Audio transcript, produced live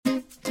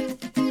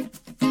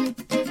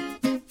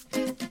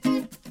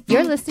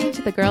You're listening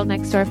to the Girl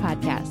Next Door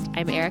podcast.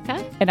 I'm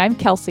Erica. And I'm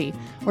Kelsey.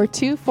 We're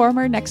two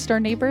former next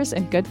door neighbors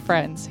and good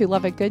friends who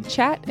love a good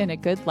chat and a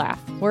good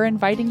laugh. We're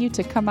inviting you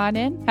to come on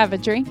in, have a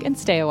drink, and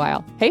stay a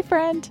while. Hey,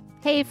 friend.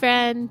 Hey,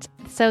 friend.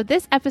 So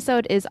this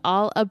episode is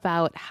all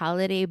about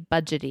holiday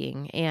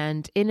budgeting.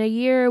 And in a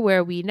year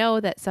where we know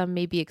that some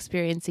may be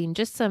experiencing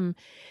just some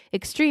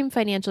extreme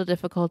financial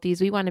difficulties,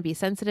 we want to be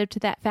sensitive to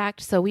that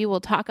fact. So we will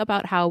talk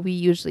about how we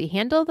usually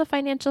handle the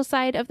financial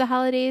side of the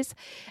holidays,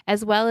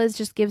 as well as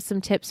just give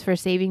some tips for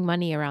saving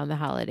money around the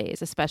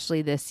holidays,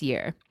 especially this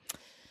year.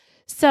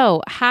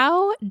 So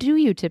how do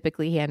you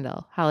typically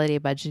handle holiday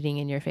budgeting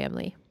in your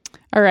family?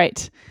 All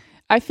right.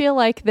 I feel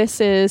like this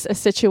is a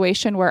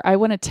situation where I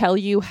want to tell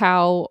you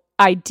how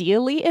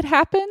ideally it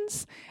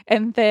happens,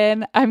 and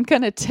then I'm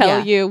going to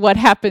tell you what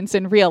happens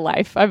in real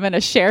life. I'm going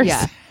to share.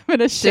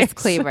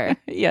 Disclaimer.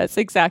 Yes,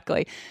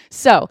 exactly.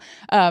 So,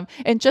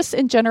 and just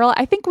in general,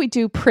 I think we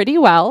do pretty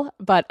well,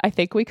 but I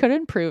think we could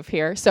improve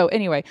here. So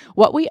anyway,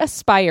 what we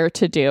aspire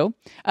to do,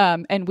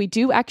 and we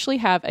do actually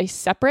have a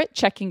separate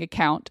checking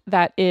account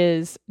that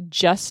is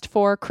just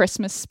for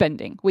Christmas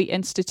spending. We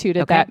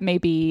instituted that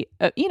maybe,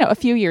 a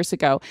few years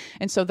ago.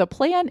 And so the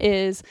plan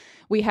is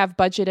we have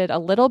budgeted a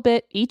little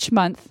bit each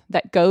month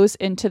that goes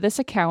into this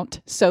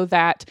account so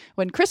that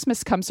when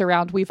Christmas comes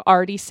around, we've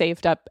already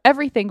saved up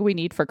everything we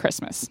need for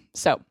Christmas.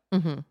 So,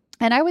 and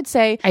I would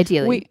say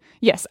ideally.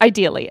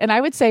 And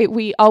I would say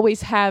we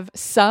always have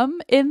some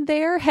in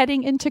there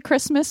heading into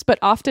Christmas, but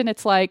often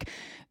it's like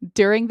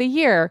during the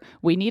year,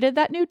 we needed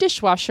that new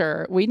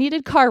dishwasher, we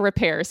needed car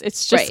repairs.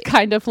 It's just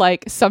kind of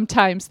like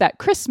sometimes that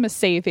Christmas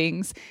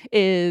savings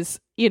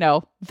is,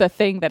 the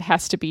thing that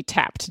has to be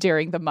tapped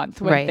during the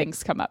month when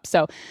things come up.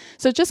 So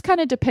just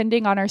kind of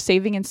depending on our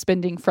saving and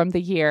spending from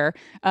the year,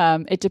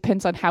 it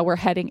depends on how we're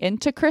heading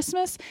into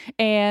Christmas.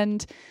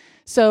 And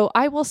so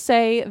I will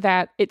say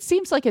that it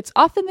seems like it's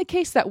often the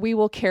case that we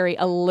will carry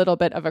a little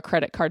bit of a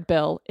credit card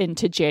bill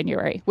into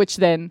January, which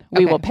then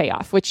we will pay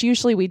off, which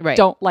usually we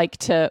don't like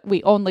to,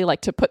 we only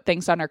like to put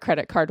things on our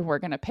credit card and we're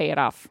going to pay it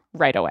off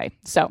right away.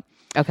 So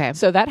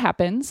that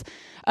happens.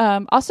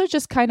 Also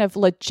just kind of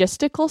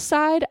logistical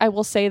side, I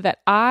will say that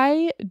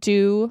I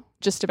do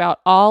just about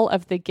all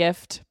of the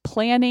gift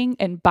planning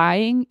and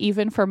buying,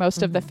 even for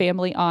most of the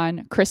family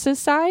on Chris's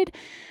side.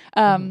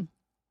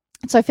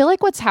 So I feel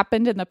like what's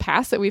happened in the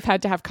past that we've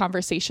had to have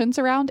conversations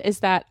around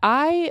is that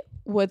I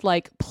would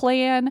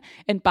plan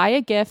and buy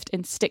a gift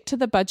and stick to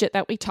the budget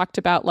that we talked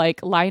about,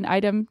 like line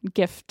item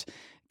gift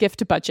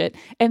budget.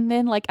 And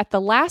then at the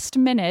last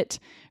minute,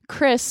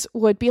 Chris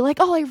would be like,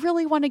 oh, I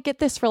really want to get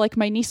this for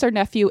my niece or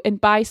nephew,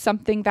 and buy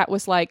something that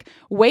was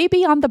way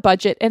beyond the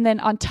budget. And then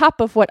on top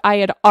of what I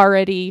had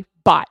already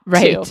bought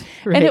too.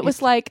 And it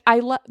was I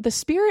love the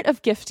spirit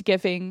of gift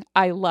giving.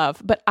 I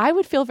love, but I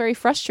would feel very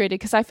frustrated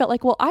because I felt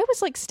like, well, I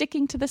was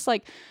sticking to this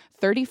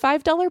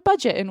 $35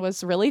 budget and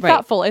was really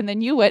thoughtful. And then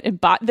you went and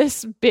bought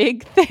this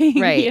big thing,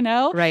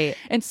 Right.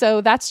 And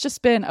so that's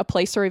just been a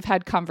place where we've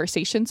had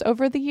conversations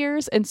over the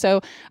years. And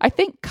so I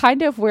think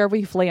kind of where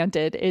we've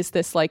landed is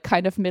this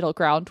kind of middle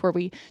ground where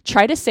we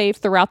try to save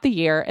throughout the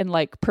year and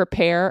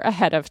prepare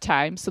ahead of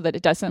time so that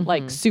it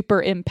doesn't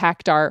super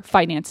impact our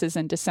finances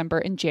in December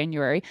and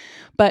January.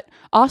 But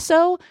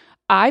also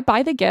I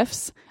buy the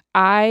gifts.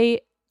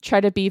 I try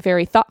to be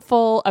very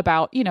thoughtful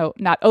about,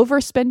 not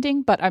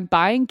overspending, but I'm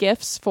buying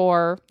gifts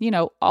for,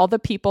 all the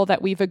people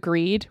that we've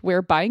agreed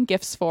we're buying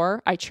gifts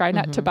for. I try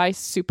not to buy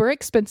super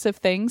expensive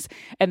things.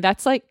 And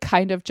that's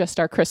kind of just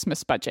our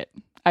Christmas budget,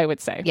 I would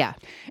say. Yeah.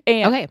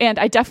 And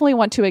I definitely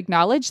want to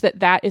acknowledge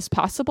that is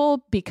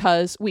possible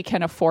because we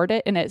can afford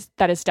it. And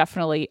that is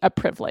definitely a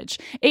privilege.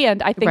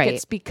 And I think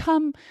it's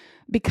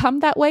become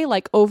that way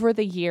over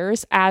the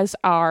years as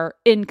our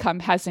income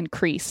has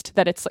increased,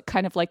 that it's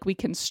kind of we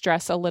can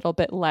stress a little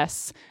bit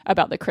less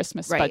about the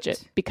Christmas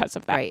budget because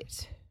of that.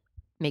 Right.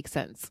 Makes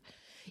sense.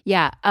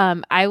 Yeah.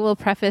 I will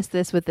preface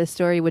this with this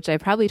story, which I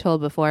probably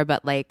told before,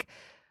 but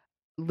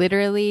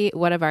literally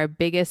one of our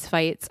biggest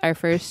fights our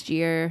first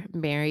year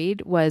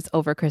married was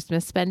over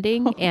Christmas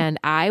spending. And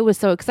I was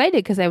so excited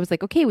because I was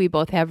like, okay, we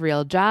both have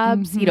real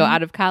jobs,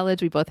 out of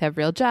college, we both have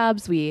real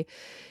jobs.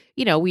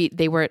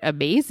 They weren't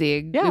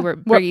amazing. Yeah. We were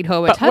bringing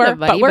home a ton of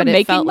money, but it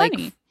making felt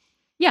money.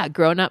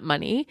 Grown up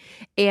money.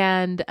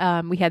 And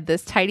we had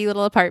this tiny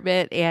little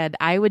apartment, and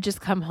I would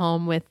just come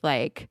home with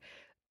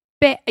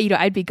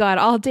I'd be gone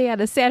all day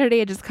on a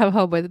Saturday and just come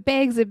home with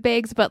bags and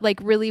bags, but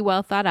really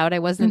well thought out. I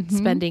wasn't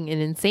spending an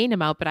insane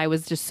amount, but I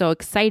was just so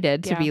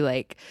excited to be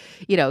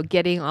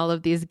getting all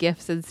of these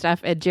gifts and stuff.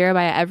 And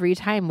Jeremiah every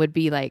time would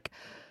be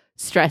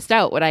stressed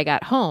out when I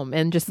got home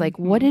and just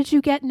what did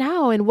you get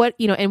now? And what,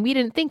 and we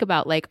didn't think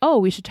about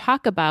we should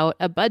talk about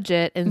a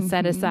budget and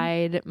set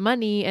aside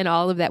money and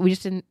all of that. We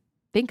just didn't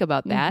think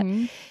about that.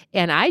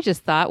 And I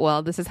just thought,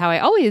 well, this is how I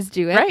always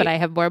do it, but I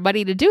have more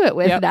money to do it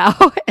with now.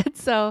 And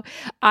so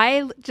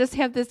I just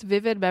have this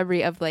vivid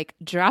memory of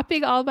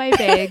dropping all my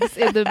bags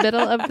in the middle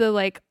of the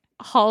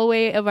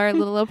hallway of our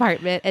little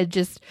apartment and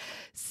just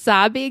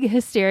sobbing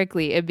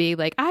hysterically and being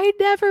like, I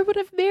never would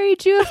have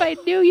married you if I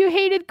knew you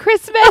hated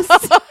Christmas.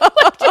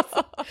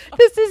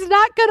 This is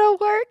not gonna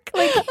work.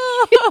 Like,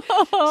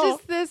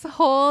 just this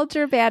whole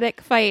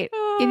dramatic fight,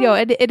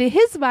 and in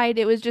his mind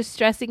it was just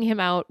stressing him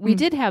out. We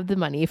did have the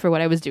money for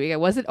what I was doing. I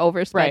wasn't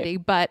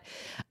overspending, but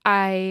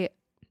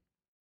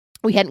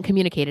we hadn't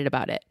communicated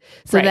about it.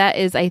 So that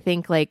is, I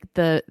think, like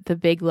the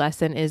big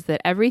lesson is that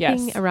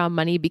everything around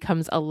money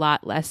becomes a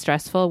lot less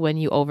stressful when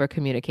you over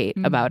communicate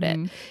about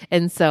it.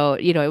 And so,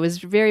 it was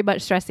very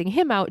much stressing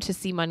him out to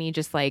see money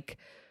just like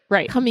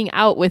coming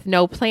out with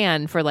no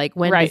plan for like,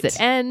 when does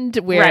it end?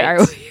 Where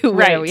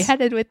are we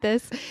headed with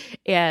this?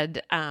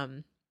 And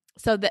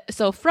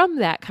so from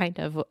that kind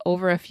of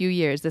over a few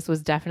years, this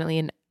was definitely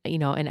an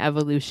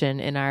evolution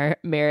in our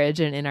marriage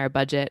and in our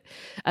budget,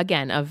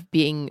 again, of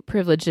being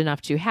privileged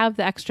enough to have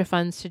the extra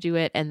funds to do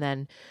it, and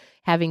then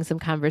having some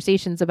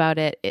conversations about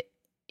it.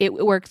 It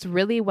works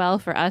really well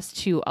for us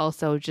to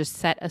also just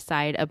set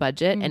aside a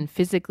budget and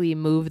physically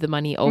move the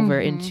money over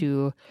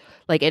into,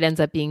 like, it ends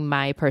up being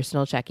my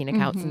personal checking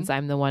account since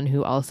I'm the one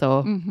who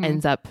also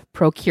ends up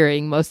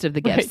procuring most of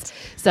the gifts.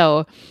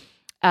 So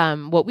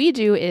what we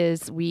do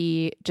is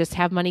we just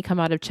have money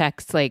come out of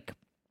checks like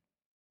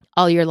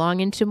all year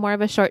long into more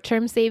of a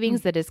short-term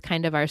savings that is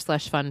kind of our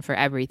slush fund for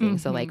everything.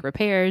 So like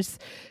repairs,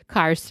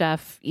 car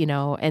stuff,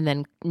 and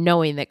then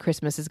knowing that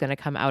Christmas is going to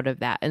come out of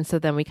that. And so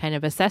then we kind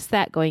of assess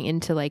that going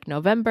into like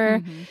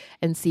November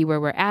and see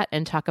where we're at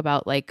and talk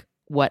about like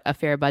what a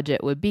fair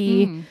budget would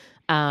be.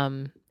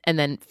 And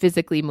then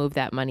physically move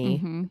that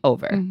money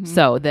over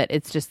so that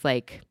it's just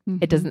like,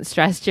 it doesn't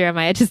stress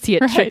Jeremiah to see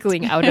it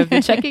trickling out of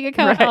the checking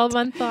account all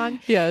month long.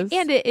 Yes.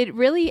 And it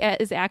really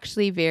is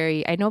actually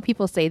very, I know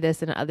people say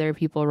this and other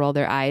people roll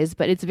their eyes,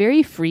 but it's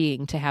very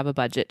freeing to have a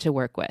budget to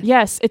work with.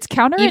 Yes. It's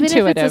counterintuitive.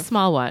 Even if it's a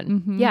small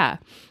one. Yeah.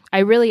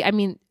 I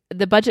mean,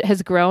 the budget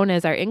has grown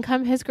as our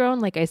income has grown,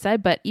 like I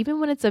said, but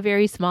even when it's a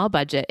very small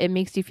budget, it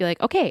makes you feel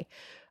like, okay,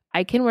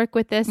 I can work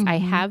with this. I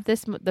have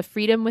the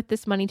freedom with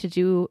this money to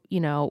do,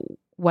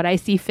 what I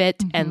see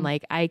fit, and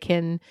like I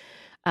can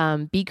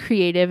be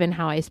creative in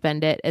how I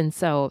spend it. And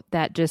so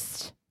that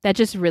just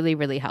really,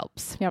 really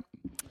helps. Yep.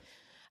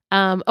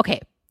 Okay.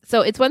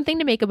 So it's one thing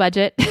to make a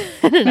budget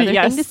and another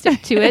thing to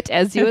stick to it,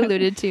 as you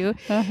alluded to.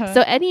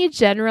 So any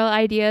general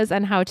ideas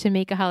on how to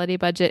make a holiday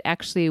budget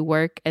actually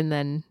work and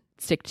then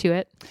stick to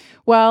it?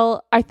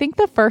 Well, I think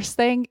the first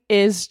thing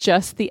is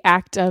just the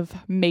act of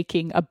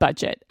making a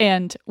budget.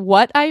 And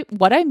what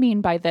I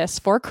mean by this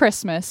for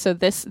Christmas, so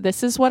this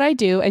is what I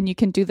do, and you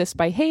can do this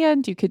by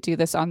hand, you could do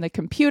this on the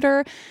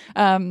computer.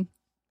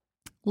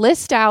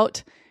 List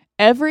out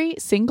every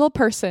single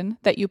person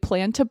that you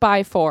plan to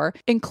buy for,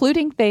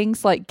 including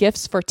things like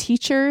gifts for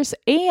teachers.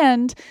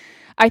 And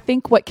I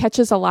think what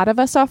catches a lot of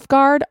us off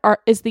guard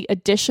is the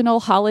additional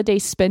holiday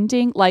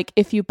spending. Like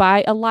if you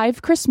buy a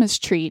live Christmas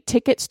tree,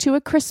 tickets to a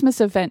Christmas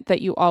event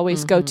that you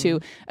always go to,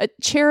 a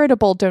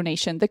charitable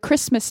donation, the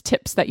Christmas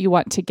tips that you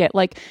want to get.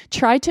 Like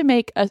try to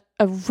make a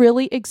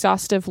really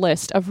exhaustive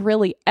list of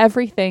really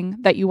everything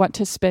that you want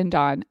to spend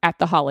on at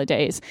the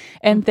holidays.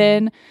 And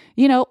then,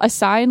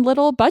 assign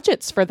little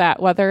budgets for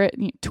that, whether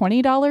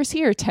 $20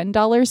 here,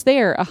 $10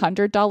 there,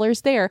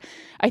 $100 there.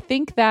 I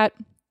think that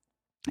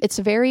it's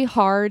very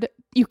hard.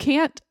 You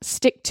can't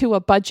stick to a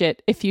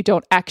budget if you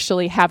don't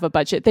actually have a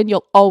budget. Then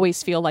you'll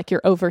always feel like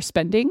you're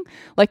overspending.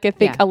 Like I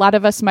think a lot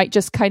of us might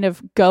just kind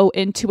of go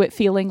into it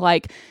feeling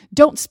like,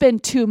 don't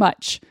spend too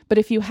much. But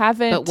if you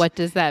haven't... But what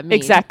does that mean?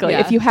 Exactly.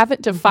 Yeah. If you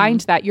haven't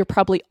defined that, you're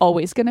probably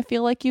always going to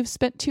feel like you've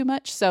spent too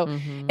much. So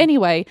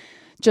anyway,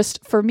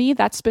 just for me,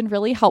 that's been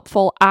really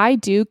helpful. I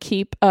do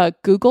keep a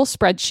Google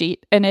spreadsheet,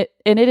 and it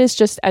is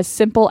just as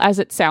simple as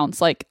it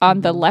sounds. Like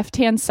on the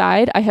left-hand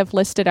side, I have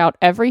listed out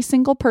every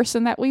single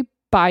person that we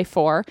buy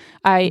for.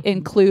 I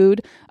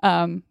include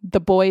the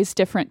boys'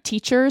 different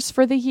teachers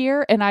for the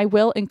year, and I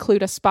will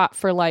include a spot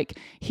for like,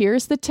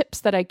 here's the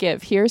tips that I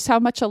give. Here's how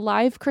much a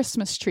live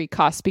Christmas tree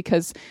costs,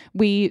 because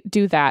we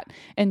do that.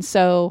 And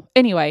so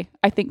anyway,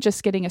 I think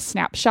just getting a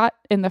snapshot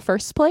in the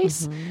first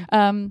place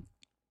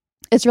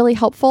is really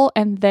helpful.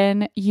 And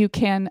then you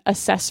can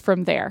assess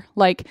from there.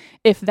 Like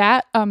if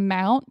that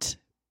amount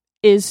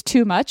is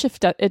too much, if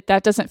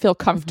that doesn't feel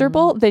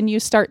comfortable, then you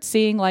start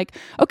seeing like,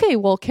 okay,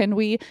 well, can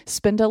we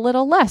spend a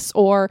little less?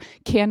 Or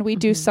can we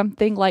do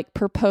something like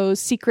propose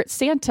Secret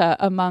Santa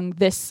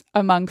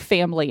among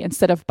family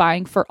instead of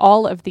buying for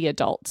all of the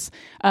adults?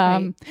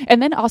 And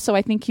then also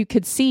I think you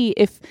could see,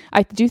 if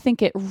I do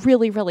think it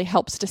really, really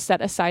helps to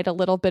set aside a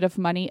little bit of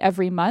money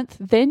every month,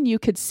 then you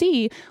could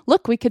see,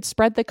 look, we could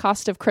spread the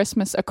cost of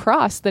Christmas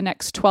across the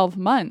next 12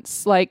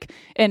 months. Like,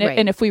 and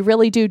if we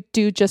really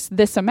do just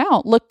this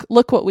amount,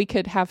 look what we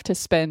could have to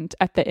spend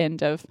at the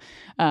end of,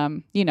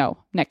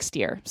 next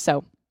year.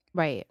 So,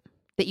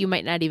 that you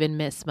might not even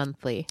miss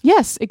monthly.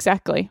 Yes,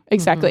 exactly.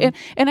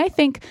 And I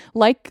think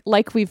like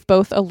we've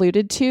both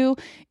alluded to,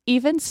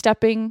 even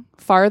stepping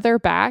farther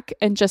back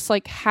and just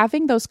like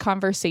having those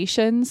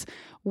conversations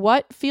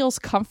what feels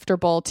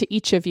comfortable to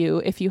each of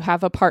you if you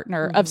have a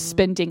partner of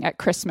spending at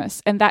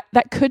Christmas. And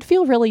that could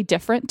feel really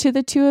different to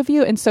the two of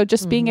you. And so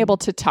just being able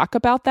to talk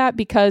about that,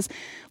 because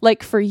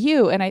like for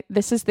you, and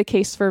this is the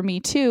case for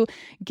me too,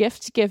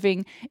 gift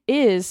giving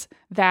is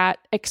that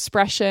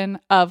expression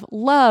of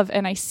love,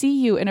 and I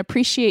see you and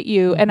appreciate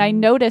you. And I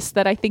notice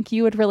that I think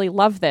you would really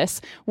love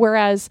this.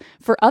 Whereas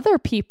for other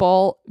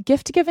people,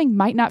 gift giving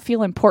might not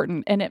feel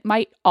important, and it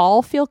might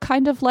all feel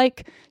kind of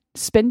like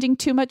spending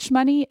too much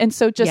money. And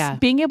so just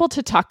being able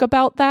to talk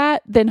about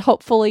that, then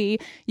hopefully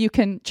you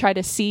can try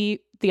to see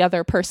the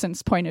other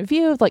person's point of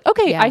view. Like,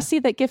 okay, I see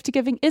that gift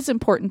giving is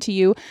important to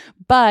you,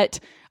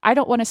 but I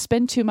don't want to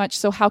spend too much.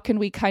 So how can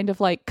we kind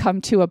of like come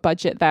to a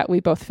budget that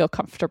we both feel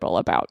comfortable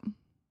about?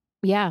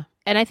 Yeah.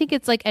 And I think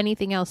it's like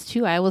anything else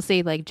too. I will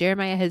say like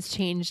Jeremiah has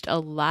changed a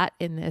lot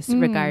in this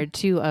regard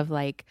too, of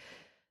like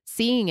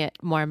seeing it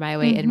more my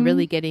way and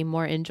really getting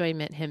more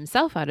enjoyment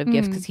himself out of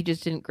gifts, because he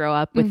just didn't grow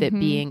up with it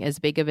being as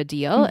big of a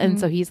deal. And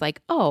so he's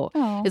like,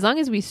 as long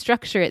as we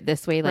structure it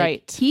this way,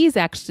 like he's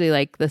actually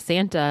like the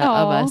Santa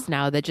of us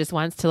now that just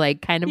wants to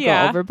like kind of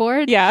go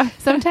overboard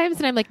sometimes.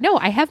 And I'm like, no,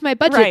 I have my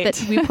budget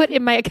that we put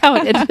in my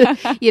account.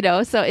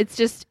 And, so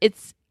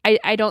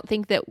I don't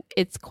think that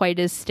it's quite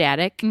as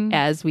static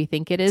as we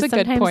think it is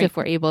sometimes if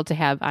we're able to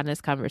have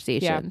honest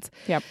conversations.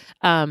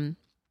 For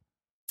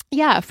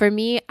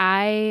me,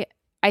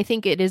 I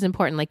think it is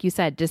important, like you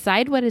said,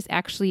 decide what is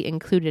actually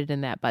included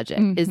in that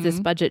budget. Is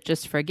this budget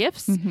just for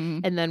gifts?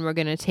 And then we're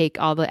going to take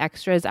all the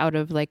extras out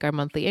of like our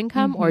monthly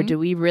income, or do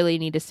we really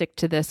need to stick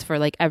to this for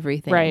like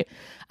everything? Right.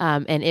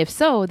 And if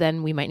so,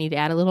 then we might need to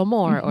add a little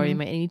more, or we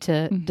might need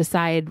to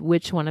decide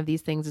which one of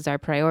these things is our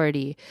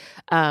priority.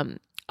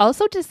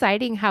 Also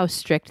deciding how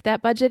strict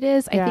that budget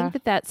is. I think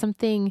that that's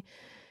something,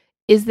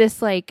 is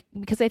this like,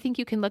 because I think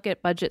you can look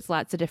at budgets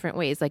lots of different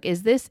ways. Like,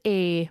 is this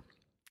a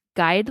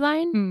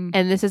guideline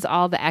and this is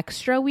all the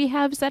extra we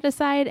have set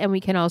aside and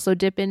we can also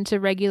dip into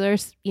regular,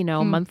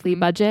 monthly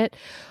budget?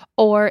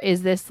 Or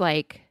is this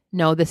like,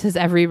 no, this is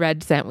every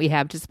red cent we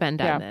have to spend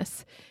on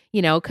this?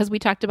 Because we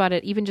talked about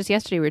it even just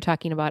yesterday, we were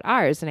talking about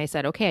ours. And I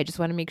said, okay, I just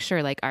want to make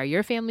sure, like, are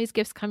your family's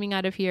gifts coming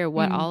out of here?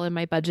 What all am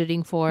I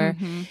budgeting for?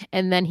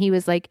 And then he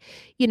was like,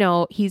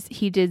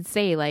 he did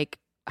say like,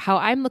 how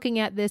I'm looking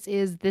at this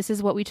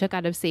is what we took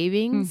out of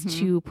savings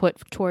to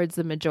put towards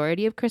the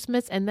majority of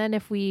Christmas. And then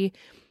if we,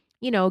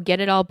 get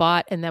it all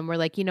bought and then we're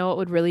like, what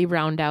would really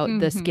round out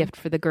this gift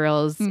for the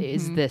girls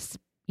is this,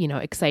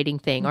 exciting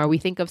thing, or we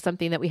think of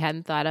something that we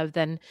hadn't thought of,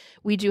 then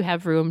we do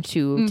have room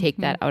to take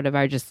that out of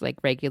our just like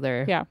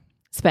regular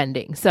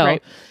spending. So,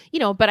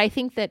 but I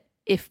think that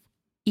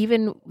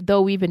even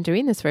though we've been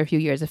doing this for a few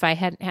years, if I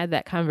hadn't had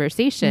that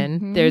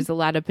conversation, there's a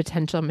lot of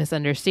potential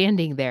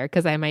misunderstanding there,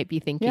 because I might be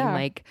thinking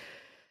like,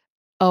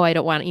 oh, I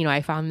don't want,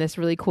 I found this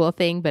really cool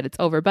thing, but it's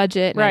over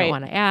budget and I don't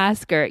want to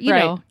ask, or,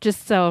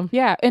 just so.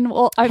 Yeah. And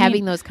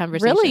having those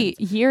conversations. Really,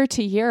 year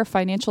to year,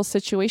 financial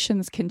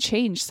situations can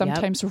change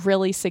sometimes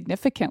really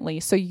significantly.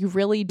 So you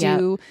really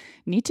do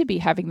need to be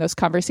having those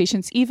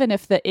conversations, even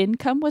if the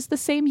income was the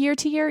same year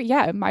to year.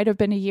 Yeah, it might have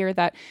been a year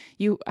that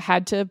you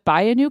had to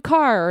buy a new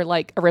car or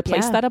like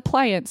replace that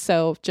appliance.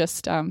 So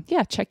just,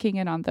 checking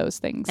in on those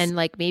things. And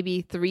like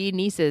maybe 3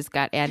 nieces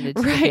got added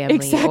to the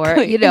family,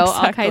 or,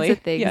 all kinds of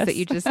things that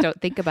you just don't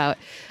think about.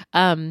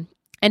 And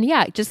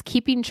just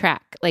keeping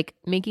track, like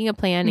making a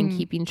plan and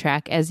keeping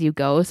track as you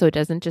go, so it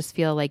doesn't just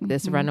feel like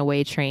this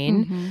runaway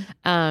train.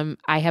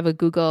 I have a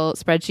Google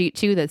spreadsheet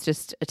too that's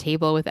just a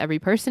table with every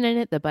person in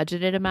it, the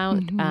budgeted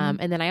amount.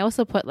 And then I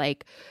also put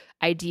like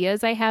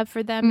ideas I have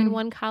for them in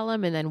one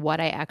column, and then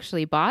what I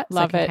actually bought. So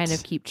I can kind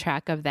of keep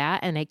track of that,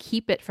 and I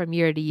keep it from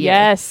year to year.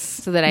 Yes.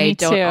 So that I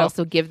don't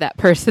also give that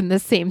person the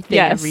same thing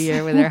every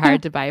year when they're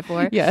hard to buy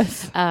for.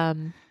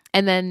 And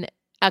then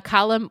a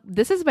column,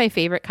 this is my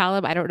favorite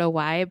column. I don't know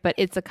why, but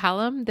it's a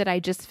column that I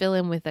just fill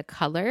in with a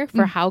color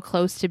for how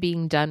close to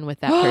being done with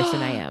that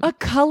person I am. A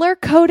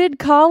color-coded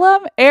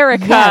column?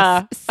 Erica.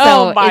 Yes. So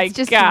oh my it's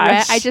just gosh.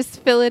 Red. I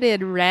just fill it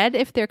in red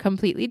if they're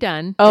completely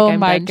done. Oh like I'm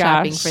my done gosh.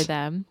 shopping for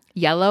them.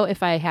 Yellow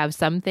if I have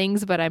some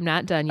things, but I'm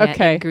not done yet.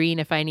 Okay. And green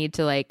if I need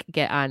to like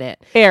get on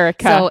it.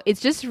 Erica. So it's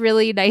just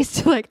really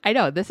nice to like, I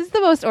know, this is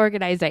the most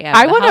organized I am.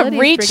 I want to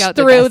reach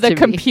through the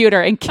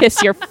computer and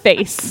kiss your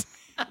face.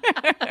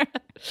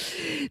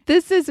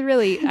 This is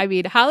really,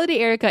 Holiday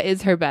Erica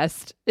is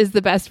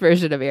the best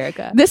version of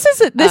Erica. This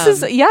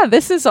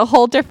is a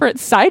whole different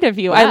side of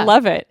you. I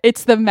love it.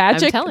 It's the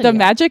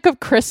magic of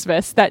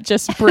Christmas that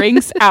just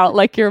brings out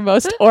like your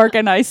most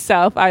organized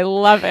self. I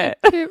love it.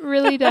 It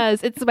really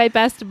does. It's my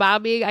best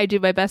momming. I do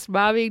my best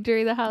momming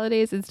during the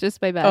holidays. It's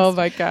just my best. Oh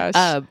my gosh.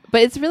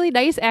 But it's really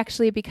nice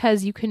actually,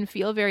 because you can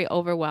feel very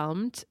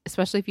overwhelmed,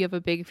 especially if you have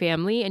a big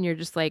family and you're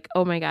just like,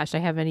 oh my gosh, I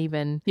haven't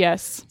even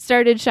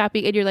started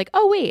shopping. And you're like,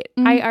 oh wait,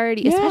 I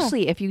already,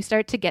 especially if you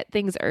start to get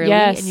things early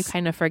and you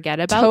kind of forget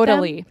about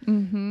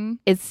them.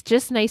 It's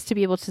just nice to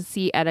be able to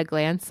see at a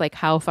glance like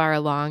how far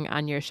along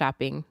on your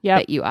shopping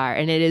that you are.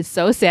 And it is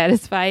so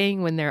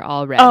satisfying when they're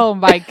all red. Oh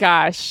my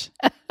gosh.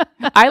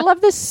 I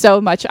love this so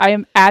much. I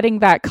am adding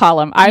that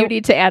column. You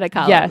need to add a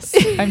column. Yes,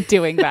 I'm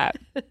doing that.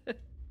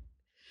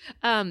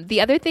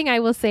 The other thing I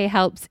will say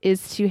helps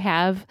is to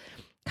have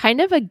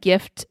kind of a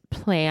gift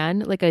plan,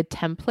 like a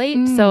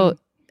template. So,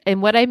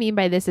 and what I mean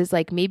by this is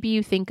like, maybe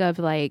you think of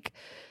like,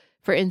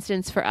 for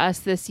instance, for us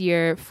this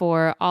year,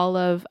 for all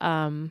of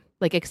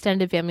like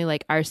extended family,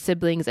 like our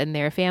siblings and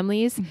their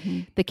families,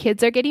 the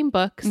kids are getting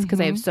books because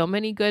I have so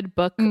many good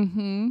book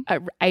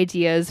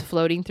ideas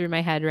floating through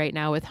my head right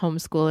now with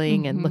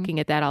homeschooling and looking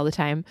at that all the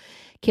time.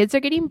 Kids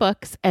are getting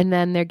books, and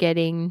then they're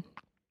getting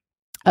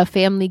a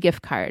family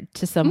gift card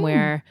to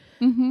somewhere,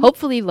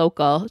 hopefully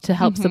local, to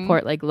help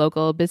support like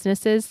local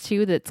businesses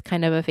too. That's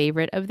kind of a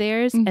favorite of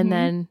theirs. And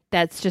then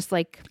that's just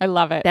like, I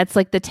love it. That's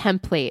like the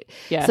template.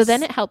 Yes. So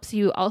then it helps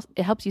you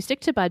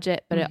stick to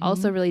budget, but it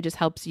also really just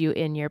helps you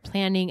in your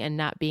planning and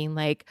not being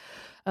like,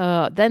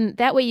 then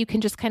that way you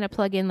can just kind of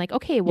plug in like,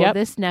 okay, well,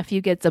 this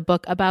nephew gets a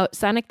book about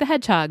Sonic the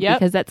Hedgehog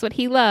because that's what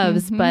he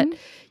loves, but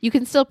you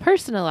can still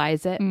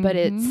personalize it, but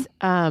it's,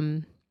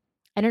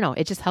 I don't know.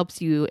 It just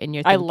helps you in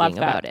your thinking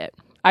about it.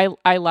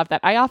 I love that.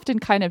 I often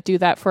kind of do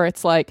that for,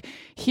 it's like,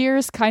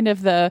 here's kind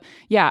of the,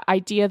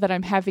 idea that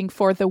I'm having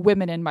for the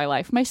women in my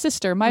life, my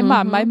sister, my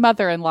mom, my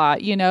mother-in-law,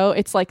 you know,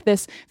 it's like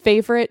this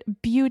favorite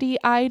beauty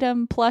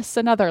item plus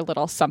another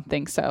little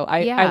something. So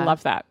I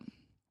love that.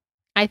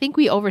 I think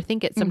we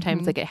overthink it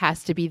sometimes. Like it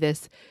has to be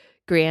this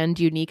grand,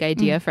 unique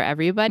idea for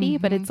everybody,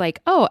 but it's like,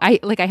 I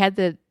had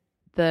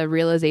the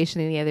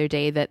realization the other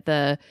day that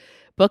the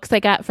books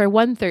I got for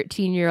one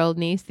 13-year-old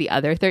niece, the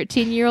other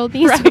 13-year-old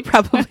niece would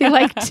probably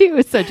like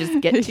too. So just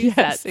get two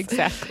sets.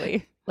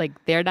 Exactly. Like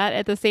they're not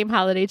at the same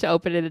holiday to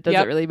open it. It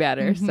doesn't really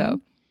matter.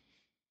 So,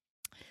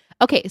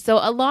 okay. So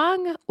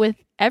along with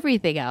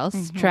everything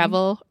else,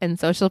 travel and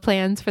social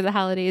plans for the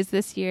holidays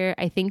this year,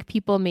 I think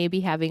people may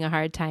be having a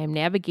hard time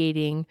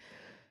navigating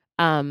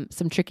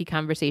some tricky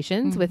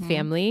conversations with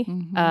family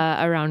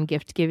around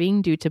gift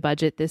giving due to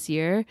budget this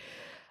year.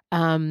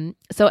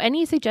 So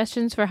any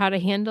suggestions for how to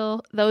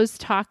handle those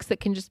talks that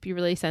can just be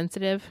really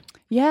sensitive?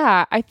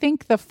 Yeah, I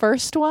think the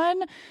first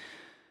one,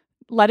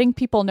 letting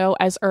people know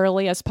as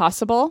early as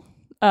possible.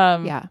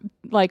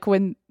 Like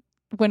when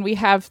we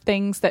have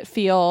things that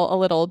feel a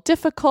little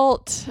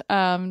difficult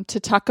to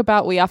talk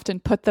about, we often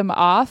put them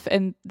off,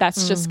 and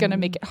that's just going to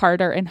make it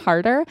harder and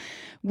harder.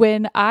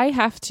 When I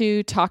have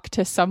to talk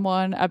to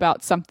someone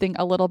about something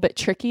a little bit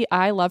tricky,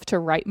 I love to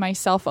write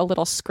myself a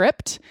little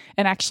script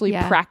and actually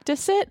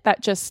practice it.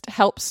 That just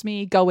helps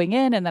me going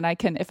in, and then I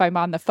can, if I'm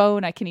on the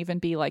phone, I can even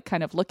be like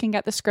kind of looking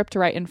at the script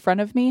right in front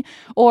of me.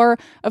 Or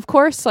of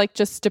course, like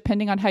just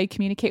depending on how you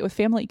communicate with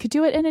family, you could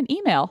do it in an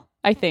email.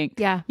 I think,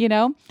 you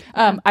know,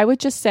 I would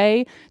just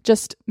say,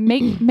 just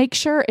make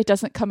sure it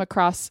doesn't come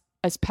across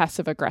as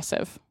passive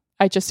aggressive.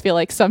 I just feel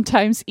like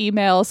sometimes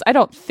emails, I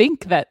don't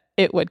think that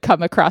it would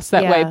come across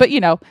that way, but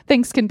you know,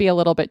 things can be a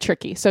little bit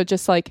tricky. So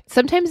just like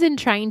sometimes in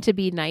trying to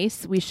be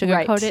nice, we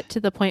sugarcoat it to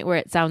the point where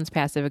it sounds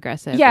passive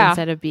aggressive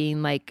instead of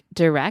being like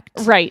direct.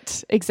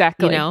 Right.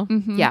 Exactly. You know?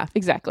 Yeah,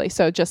 exactly.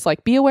 So just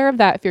like be aware of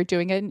that if you're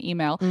doing it in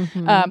email.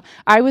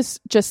 I was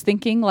just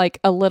thinking like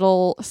a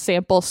little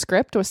sample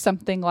script was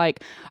something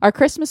like, our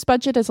Christmas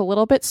budget is a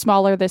little bit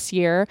smaller this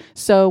year.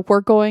 So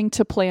we're going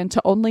to plan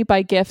to only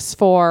buy gifts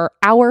for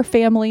our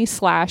family /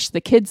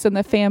 the kids in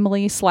the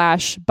family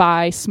 /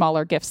 buy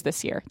smaller gifts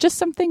this year. Just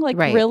something like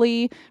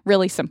really,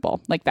 really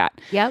simple like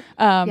that. Yep.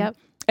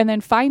 And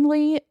then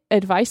finally,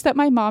 advice that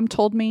my mom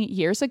told me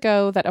years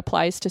ago that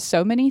applies to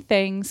so many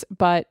things,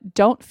 but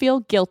don't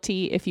feel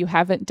guilty if you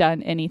haven't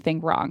done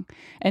anything wrong.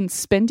 And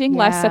spending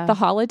less at the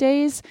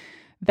holidays,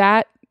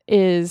 that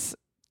is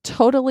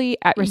totally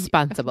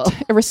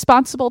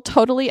responsible,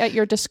 totally at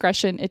your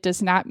discretion. It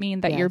does not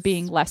mean that you're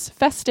being less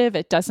festive.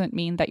 It doesn't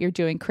mean that you're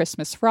doing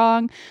Christmas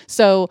wrong.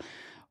 So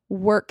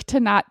work to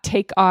not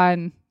take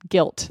on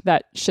guilt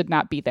that should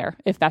not be there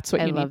if that's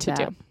what you need to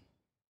do.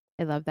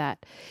 I love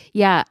that.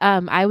 Yeah.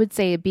 I would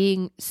say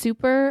being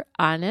super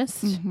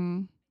honest.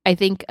 I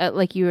think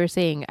like you were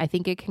saying, I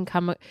think it can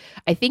come,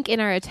 I think in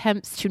our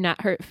attempts to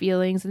not hurt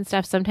feelings and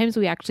stuff, sometimes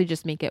we actually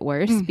just make it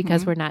worse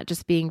because we're not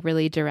just being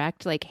really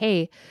direct. Like,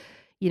 hey,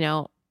 you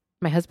know,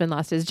 my husband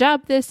lost his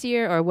job this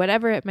year or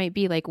whatever it might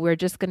be. Like, we're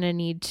just going to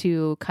need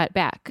to cut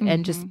back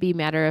and just be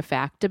matter of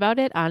fact about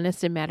it,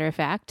 honest and matter of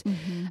fact.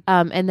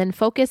 And then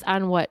focus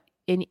on what,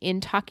 in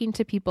talking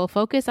to people,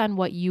 focus on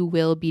what you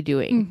will be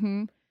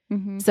doing.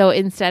 So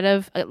instead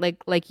of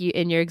like you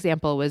in your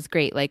example was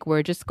great. Like,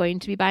 we're just going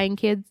to be buying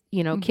kids,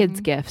 you know,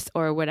 kids gifts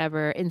or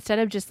whatever, instead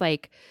of just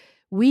like,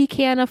 we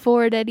can't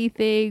afford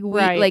anything.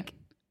 Like,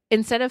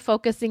 instead of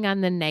focusing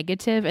on the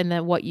negative and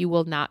then what you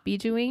will not be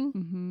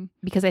doing,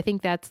 because I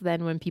think that's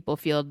then when people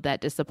feel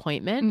that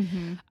disappointment,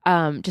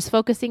 just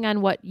focusing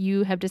on what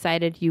you have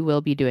decided you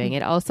will be doing.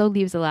 It also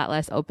leaves a lot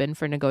less open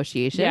for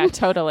negotiation. Yeah,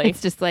 totally.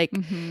 It's just like,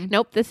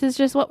 nope, this is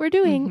just what we're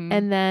doing.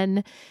 And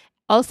then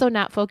also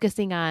not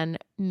focusing on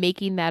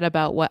making that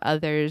about what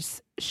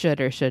others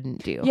should or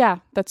shouldn't do. Yeah,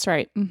 that's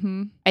right.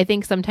 I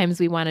think sometimes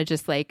we want to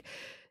just like,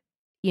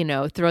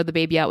 throw the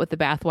baby out with the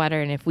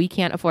bathwater. And if we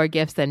can't afford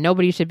gifts, then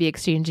nobody should be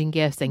exchanging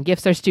gifts, and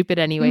gifts are stupid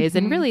anyways.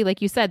 And really,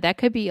 like you said, that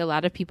could be a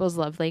lot of people's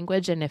love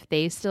language. And if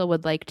they still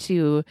would like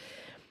to,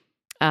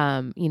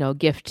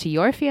 gift to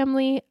your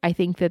family, I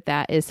think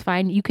that is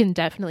fine. You can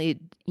definitely,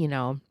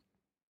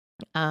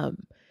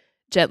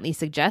 gently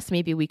suggest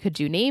maybe we could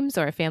do names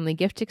or a family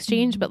gift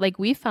exchange. But like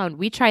we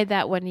tried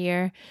that one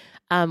year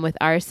with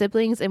our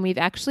siblings, and we've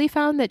actually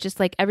found that just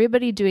like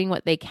everybody doing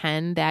what they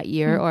can that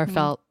year or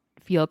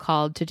feel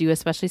called to do,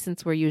 especially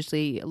since we're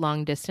usually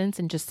long distance,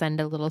 and just send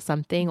a little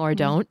something or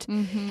don't,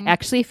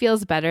 actually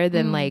feels better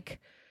than like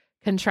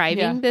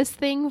contriving this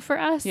thing for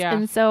us. Yeah.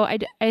 And so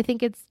I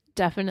think it's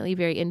definitely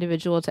very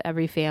individual to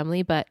every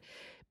family, but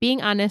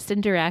being honest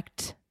and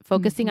direct,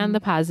 focusing on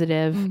the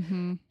positive,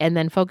 and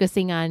then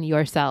focusing on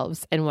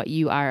yourselves and what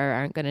you are or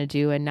aren't going to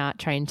do, and not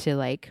trying to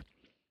like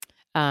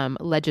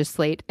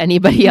legislate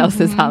anybody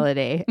else's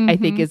holiday, I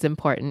think is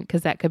important,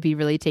 because that could be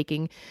really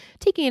taking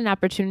an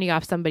opportunity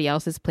off somebody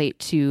else's plate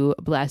to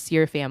bless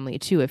your family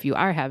too, if you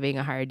are having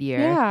a hard year.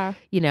 Yeah.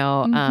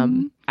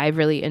 I've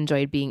really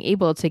enjoyed being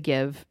able to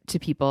give to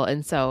people,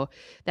 and so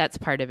that's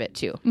part of it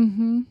too.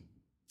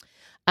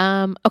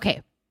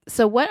 Okay.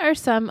 So what are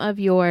some of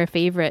your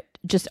favorite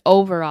just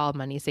overall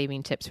money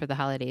saving tips for the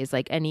holidays?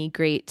 Like any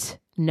great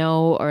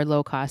no or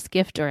low cost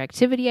gift or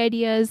activity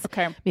ideas?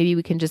 Okay. Maybe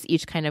we can just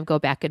each kind of go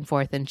back and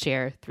forth and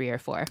share 3 or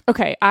 4.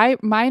 Okay.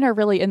 Mine are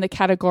really in the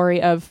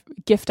category of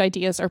gift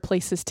ideas or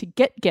places to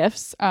get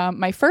gifts.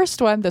 My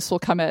first one, this will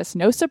come as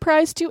no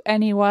surprise to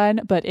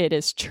anyone, but it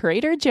is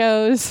Trader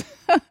Joe's.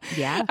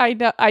 Yeah.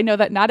 I know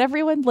that not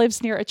everyone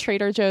lives near a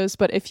Trader Joe's,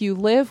 but if you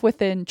live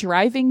within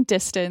driving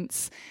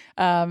distance,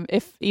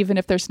 even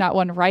if there's not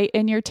one right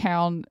in your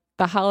town,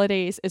 the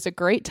holidays is a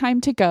great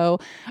time to go.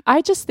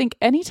 I just think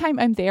anytime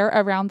I'm there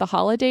around the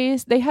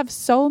holidays, they have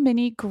so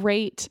many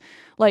great,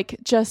 like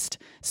just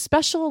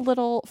special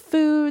little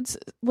foods,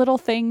 little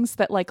things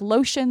that like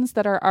lotions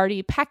that are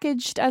already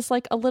packaged as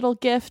like a little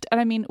gift. And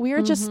I mean, we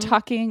are just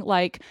talking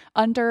like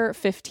under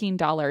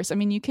 $15. I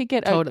mean, you could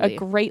get a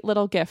great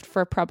little gift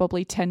for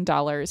probably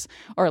 $10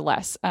 or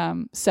less.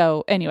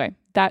 So anyway,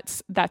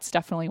 that's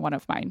definitely one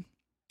of mine.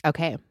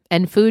 Okay.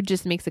 And food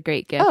just makes a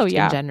great gift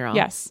in general.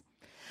 Yes.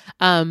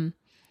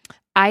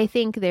 I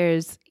think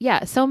there's,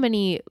 so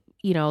many,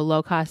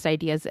 low cost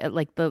ideas,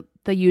 like the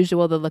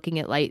usual, the looking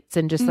at lights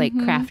and just like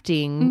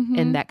crafting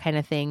and that kind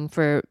of thing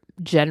for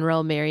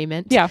general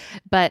merriment. Yeah.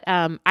 But,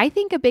 I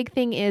think a big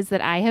thing is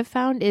that I have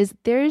found is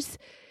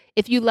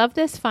if you love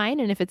this, fine.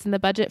 And if it's in the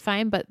budget,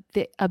 fine. But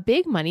a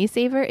big money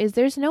saver is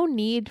there's no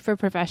need for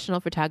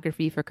professional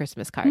photography for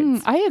Christmas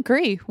cards. I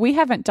agree. We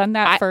haven't done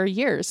that for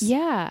years.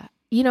 Yeah.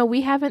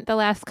 We haven't the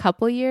last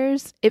couple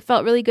years. It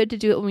felt really good to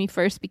do it when we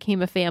first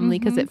became a family,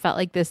 because it felt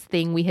like this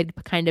thing we had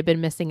kind of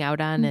been missing out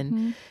on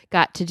and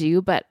got to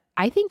do. But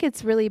I think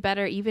it's really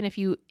better, even if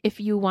you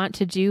want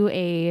to do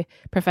a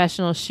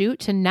professional shoot,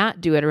 to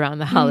not do it around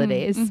the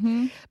holidays,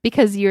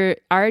 because you're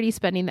already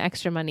spending the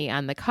extra money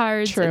on the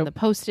cards and the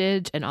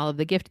postage and all of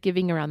the gift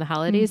giving around the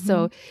holidays.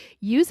 So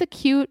use a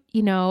cute,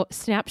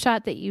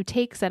 snapshot that you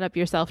take, set up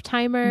your self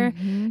timer,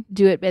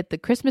 do it at the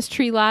Christmas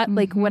tree lot,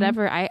 like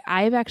whatever.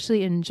 I've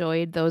actually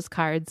enjoyed those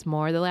cards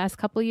more the last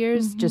couple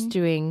years, just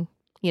doing,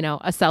 a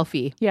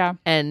selfie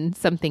and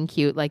something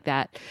cute like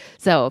that.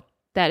 So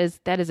that is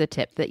a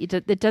tip that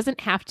it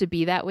doesn't have to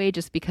be that way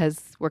just because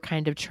we're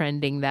kind of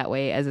trending that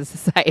way as a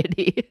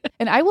society.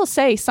 And I will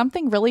say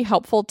something really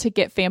helpful to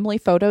get family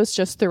photos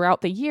just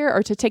throughout the year,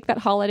 or to take that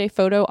holiday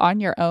photo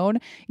on your own.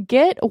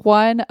 Get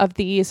one of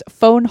these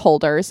phone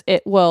holders.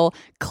 It will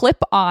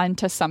clip on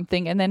to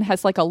something and then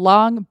has like a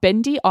long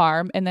bendy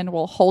arm, and then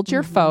will hold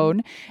your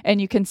phone, and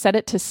you can set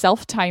it to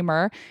self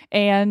timer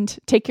and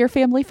take your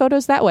family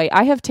photos that way.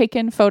 I have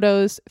taken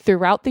photos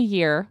throughout the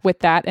year with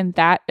that, and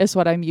that is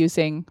what I'm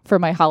using for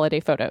my holiday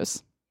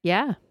photos.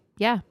 Yeah.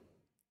 Yeah.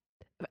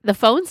 The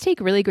phones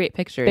take really great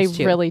pictures. They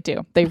too. Really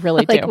do. They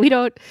really like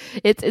do.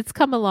 It's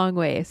come a long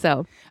way.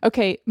 So,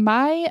 okay.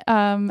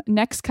 My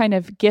next kind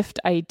of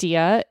gift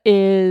idea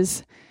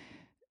is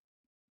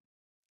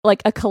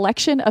like a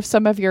collection of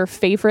some of your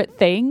favorite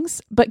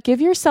things, but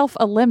give yourself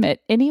a limit,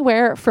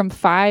 anywhere from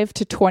 $5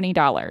 to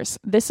 $20.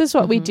 This is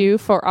what we do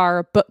for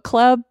our book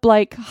club,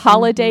 like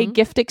holiday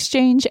gift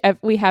exchange.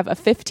 We have a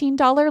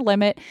 $15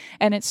 limit,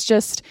 and it's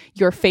just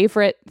your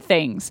favorite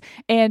things.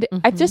 And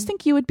I just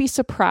think you would be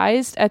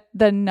surprised at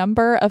the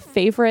number of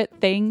favorite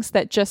things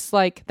that just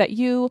like that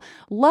you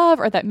love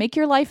or that make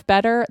your life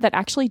better that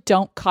actually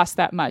don't cost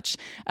that much.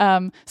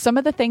 Some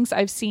of the things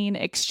I've seen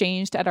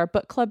exchanged at our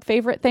book club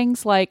favorite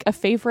things, like a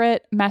favorite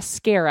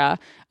mascara,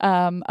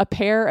 a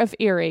pair of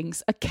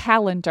earrings, a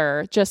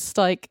calendar, just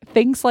like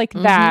things like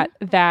that,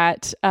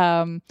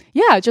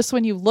 just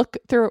when you look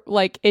through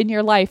like in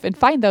your life and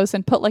find those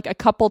and put like a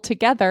couple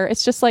together,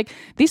 it's just like,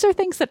 these are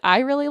things that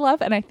I really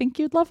love, and I think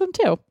you'd love them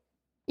too.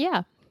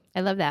 Yeah,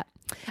 I love that.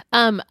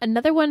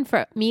 Another one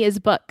for me is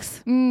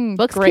books.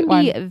 Books can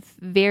be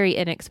very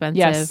inexpensive.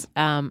 Yes.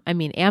 I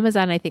mean,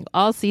 Amazon, I think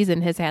all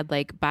season has had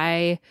like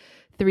buy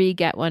 3,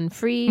 get 1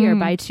 free or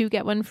buy 2,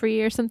 get 1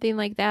 free or something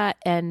like that.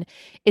 And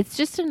it's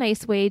just a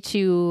nice way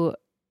to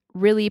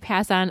really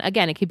pass on.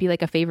 Again, it could be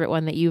like a favorite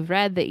one that you've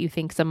read that you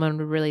think someone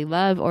would really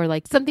love, or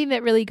like something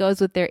that really goes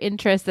with their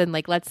interests and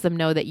like lets them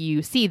know that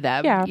you see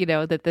them, you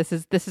know, that this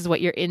is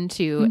what you're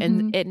into.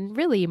 And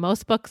really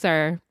most books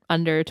are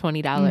under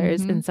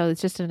 $20. And so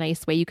it's just a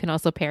nice way. You can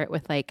also pair it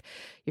with like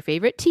your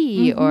favorite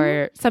tea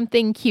or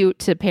something cute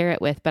to pair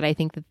it with. But I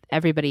think that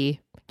everybody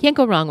can't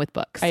go wrong with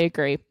books. I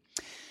agree.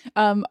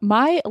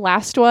 My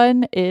last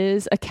one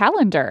is a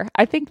calendar.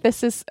 I think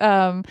this is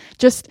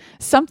just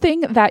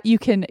something that you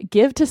can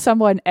give to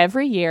someone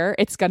every year.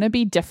 It's going to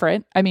be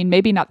different. I mean,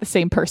 maybe not the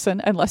same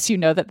person unless you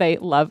know that they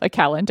love a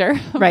calendar.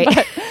 Right.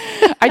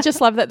 I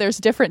just love that there's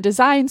different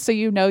designs, so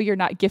you know you're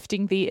not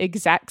gifting the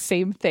exact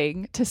same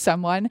thing to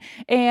someone.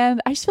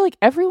 And I just feel like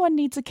everyone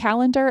needs a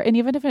calendar. And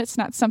even if it's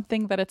not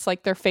something that it's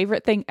like their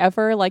favorite thing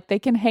ever, like they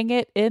can hang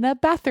it in a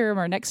bathroom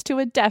or next to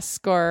a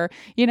desk or,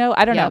 you know,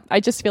 I don't know. I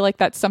just feel like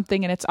that's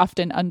something, and it's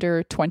often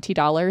under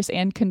 $20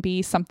 and can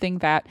be something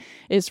that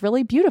is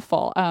really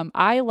beautiful.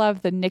 I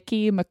love the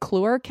Nikki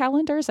McClure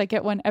calendars. I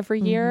get one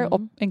every year.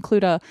 I'll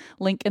include a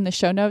link in the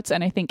show notes.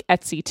 And I think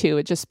Etsy too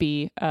would just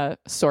be a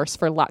source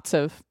for lots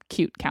of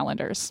cute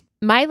calendars.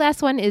 My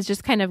last one is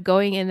just kind of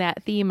going in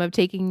that theme of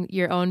taking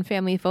your own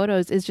family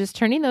photos, is just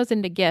turning those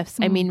into gifts.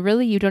 I mean,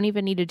 really, you don't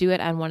even need to do it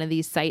on one of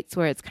these sites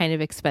where it's kind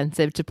of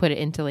expensive to put it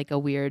into like a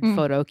weird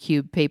photo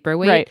cube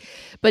paperweight. Right.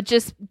 But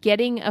just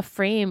getting a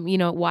frame, you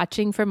know,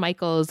 watching for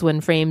Michael's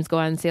when frames go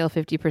on sale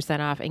 50%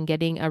 off, and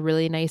getting a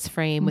really nice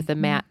frame with a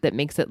mat that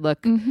makes it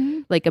look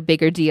like a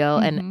bigger deal.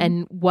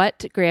 And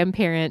what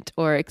grandparent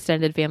or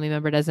extended family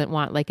member doesn't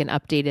want like an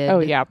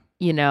updated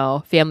you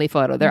know, family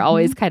photo? They're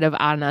always kind of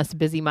on us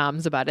busy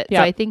moms about it.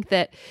 So I think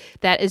that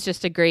is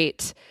just a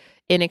great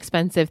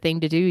inexpensive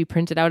thing to do. You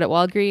print it out at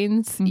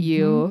Walgreens,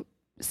 you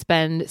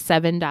spend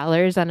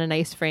 $7 on a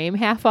nice frame,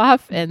 half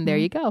off, and there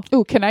you go.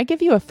 Oh, can I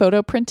give you a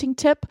photo printing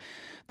tip?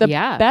 The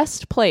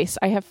best place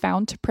I have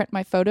found to print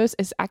my photos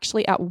is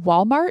actually at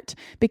Walmart,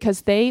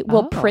 because they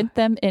will print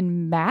them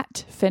in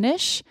matte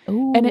finish.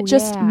 Ooh, and it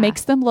just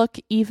makes them look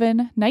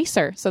even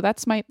nicer. So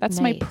that's my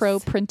pro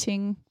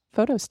printing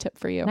photos tip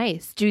for you.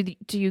 Nice. Do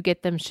you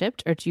get them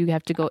shipped, or do you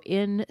have to go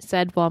in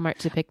said Walmart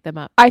to pick them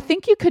up? I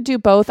think you could do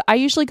both. I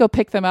usually go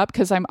pick them up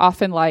because I'm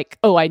often like,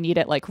 oh, I need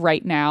it like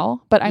right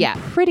now. But I'm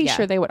pretty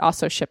sure they would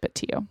also ship it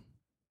to you.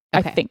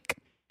 Okay. I think.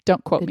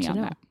 Don't quote me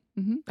on that.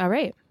 All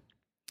right.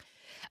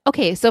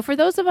 Okay, so for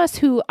those of us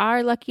who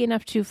are lucky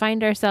enough to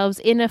find ourselves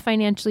in a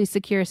financially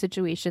secure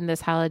situation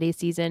this holiday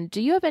season,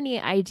 do you have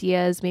any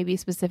ideas, maybe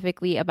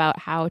specifically about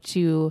how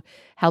to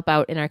help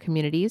out in our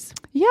communities?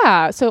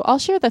 Yeah, so I'll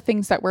share the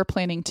things that we're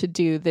planning to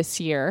do this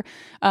year.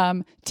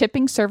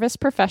 Tipping service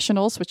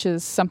professionals, which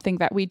is something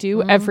that we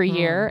do every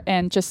year,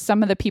 and just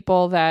some of the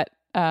people that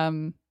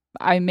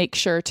I make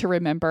sure to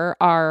remember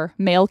are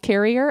mail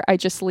carrier. I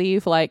just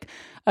leave like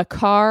a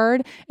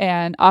card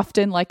and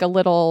often like a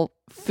little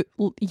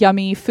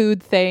yummy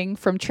food thing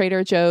from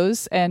Trader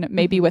Joe's, and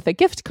maybe with a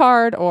gift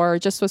card or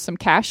just with some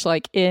cash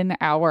like in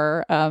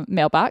our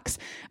mailbox.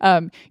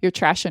 Your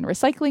trash and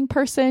recycling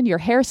person, your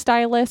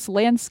hairstylist,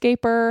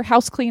 landscaper,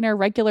 house cleaner,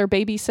 regular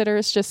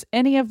babysitters, just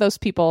any of those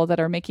people that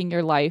are making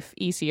your life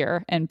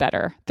easier and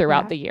better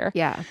throughout the year.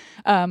 Yeah.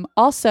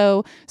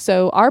 Also,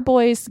 so our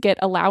boys get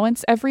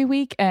allowance every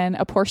week, and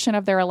a portion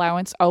of their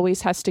allowance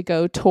always has to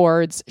go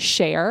towards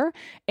share.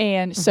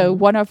 And so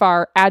one of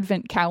our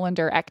Advent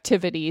calendar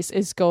activities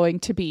is going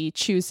to be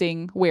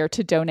choosing where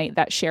to donate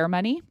that share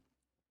money.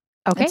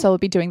 Okay. And so we'll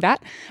be doing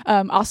that.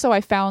 Also,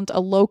 I found a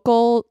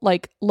local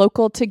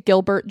to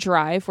Gilbert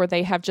Drive, where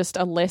they have just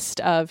a list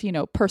of, you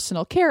know,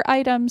 personal care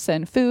items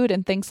and food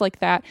and things like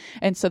that.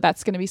 And so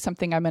that's going to be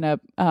something I'm going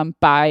to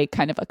buy,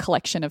 kind of a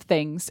collection of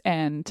things.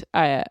 And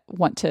I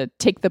want to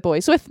take the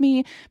boys with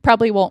me.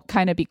 Probably won't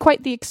kind of be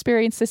quite the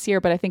experience this year,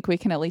 but I think we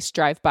can at least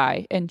drive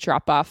by and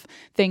drop off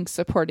things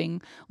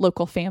supporting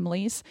local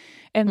families.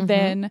 And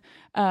then,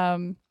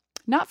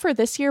 not for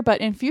this year, but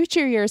in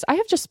future years, I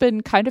have just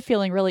been kind of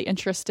feeling really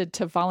interested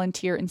to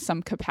volunteer in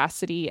some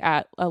capacity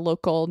at a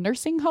local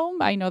nursing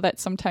home. I know that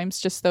sometimes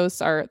just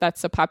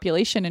that's a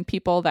population and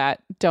people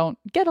that don't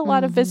get a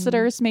lot of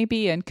visitors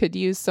maybe, and could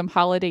use some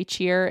holiday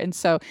cheer. And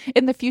so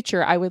in the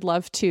future, I would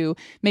love to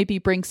maybe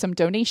bring some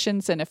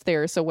donations. And if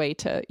there's a way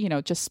to, you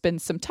know, just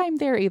spend some time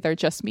there, either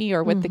just me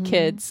or with the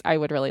kids, I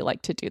would really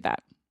like to do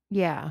that.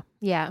 Yeah.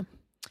 Yeah.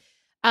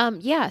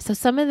 So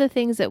some of the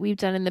things that we've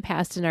done in the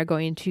past and are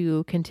going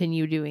to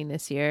continue doing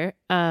this year,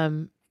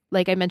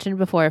 like I mentioned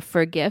before,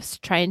 for gifts,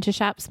 trying to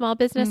shop small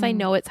business. I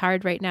know it's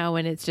hard right now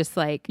when it's just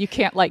like you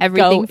can't like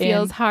everything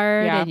feels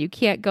hard and you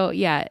can't go.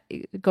 Yeah,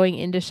 going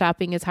into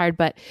shopping is hard,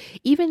 but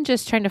even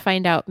just trying to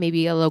find out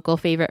maybe a local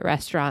favorite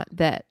restaurant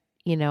that,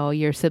 you know,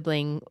 your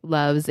sibling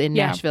loves in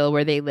Nashville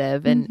where they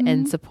live,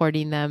 and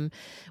supporting them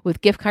with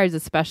gift cards,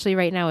 especially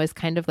right now, is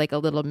kind of like a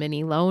little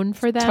mini loan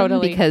for them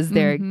because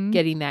they're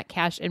getting that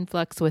cash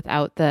influx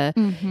without the,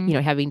 you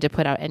know, having to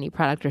put out any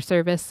product or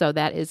service. So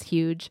that is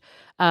huge.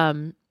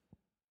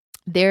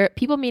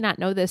 People may not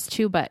know this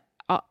too, but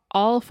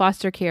all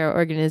foster care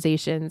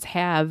organizations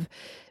have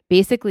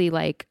basically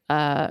like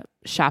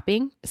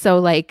shopping. So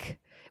like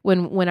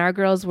when our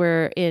girls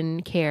were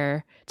in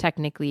care,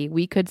 technically,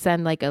 we could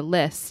send like a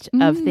list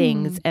of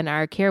things, and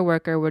our care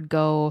worker would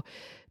go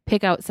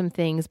pick out some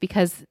things,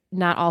 because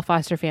not all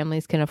foster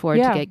families can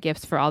afford to get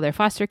gifts for all their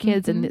foster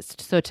kids. And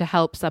so to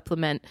help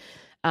supplement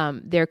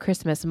their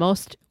Christmas,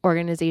 most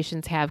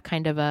organizations have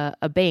kind of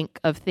a bank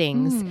of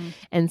things.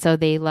 And so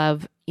they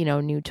love,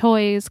 new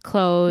toys,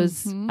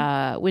 clothes,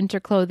 winter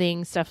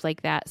clothing, stuff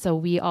like that. So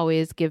we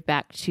always give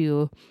back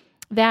to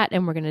that,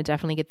 and we're going to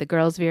definitely get the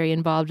girls very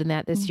involved in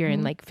that this year,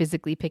 and like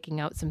physically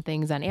picking out some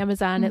things on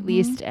Amazon at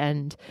least,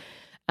 and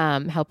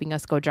helping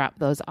us go drop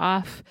those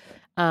off.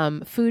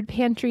 Food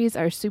pantries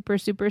are super,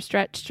 super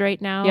stretched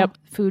right now. Yep.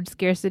 Food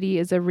scarcity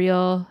is a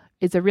real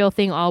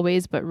thing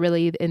always, but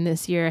really in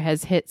this year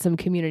has hit some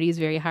communities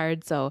very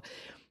hard. So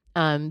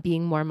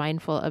being more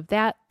mindful of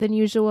that than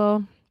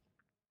usual.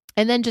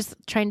 And then just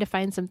trying to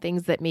find some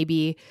things that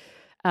maybe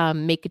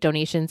make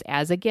donations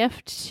as a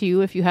gift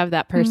too. If you have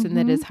that person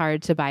that is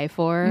hard to buy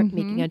for,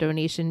 making a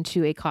donation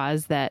to a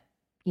cause that,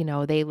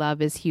 they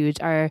love is huge.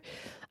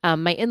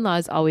 My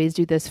in-laws always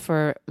do this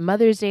for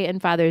Mother's Day and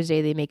Father's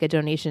Day. They make a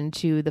donation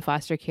to the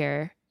foster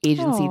care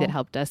agency that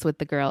helped us with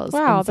the girls.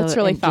 Wow, and so, that's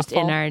really thoughtful.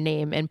 Just in our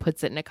name, and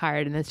puts it in a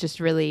card. And it's just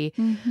really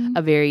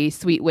a very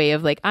sweet way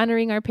of like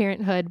honoring our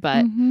parenthood,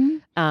 but,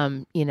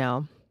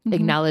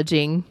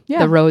 acknowledging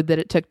the road that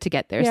it took to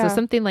get there. So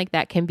something like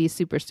that can be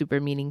super, super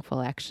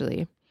meaningful,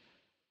 actually.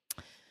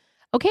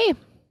 Okay.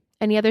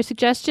 Any other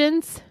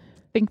suggestions?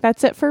 I think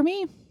that's it for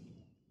me.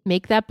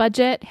 Make that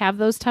budget, have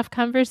those tough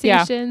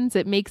conversations.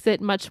 It makes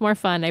it much more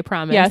fun, I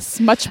promise. Yes,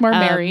 much more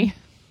merry.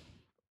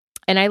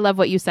 And I love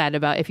what you said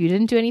about if you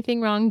didn't do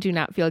anything wrong, do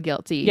not feel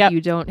guilty. Yep.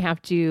 You don't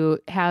have to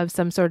have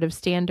some sort of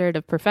standard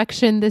of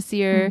perfection this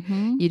year.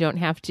 You don't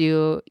have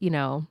to,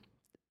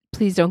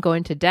 please don't go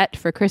into debt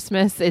for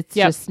Christmas. It's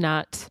just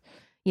not,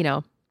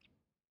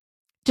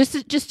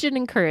 just an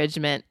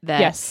encouragement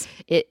that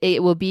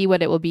it will be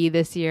what it will be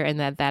this year, and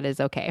that is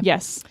okay.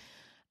 Yes.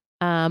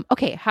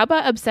 Okay. How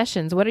about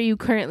obsessions? What are you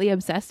currently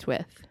obsessed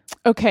with?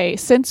 Okay,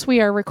 since we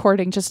are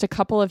recording just a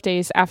couple of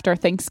days after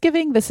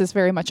Thanksgiving, this is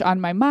very much on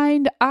my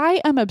mind.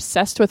 I am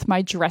obsessed with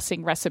my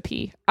dressing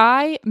recipe.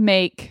 I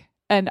make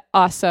an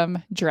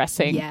awesome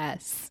dressing.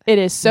 Yes. It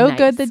is so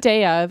good the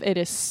day of. It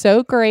is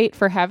so great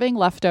for having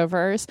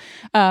leftovers.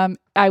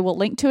 I will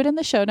link to it in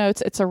the show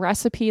notes. It's a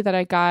recipe that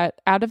I got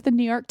out of the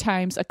New York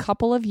Times a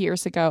couple of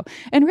years ago.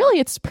 And really,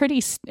 it's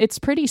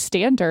pretty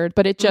standard,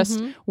 but it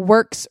just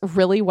works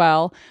really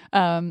well.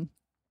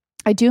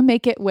 I do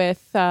make it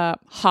with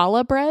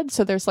challah bread,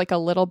 so there's like a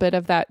little bit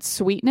of that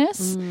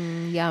sweetness.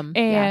 Yum.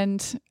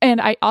 And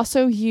I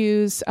also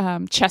use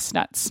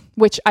chestnuts,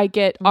 which I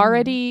get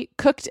already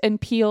cooked and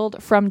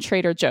peeled from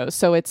Trader Joe's.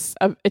 So it's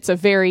a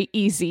very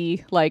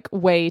easy like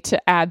way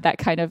to add that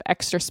kind of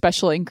extra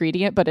special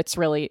ingredient, but it's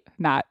really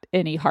not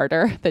any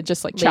harder than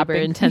just like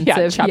chopping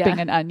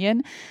an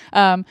onion.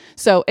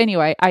 So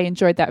anyway, I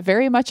enjoyed that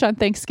very much on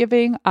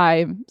Thanksgiving.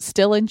 I'm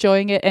still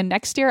enjoying it, and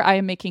next year I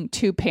am making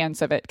 2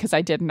 pans of it because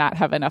I did not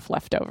have enough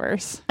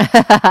leftovers.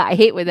 I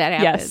hate when that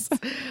happens.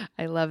 Yes.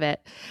 I love it.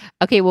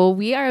 Okay, well,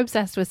 we are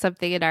obsessed with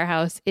something in our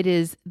house. It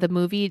is the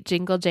movie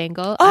Jingle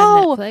Jangle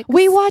on Netflix.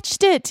 We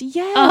watched it.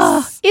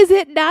 Yes. Is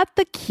it not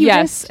the cutest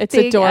Yes, it's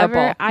thing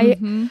adorable.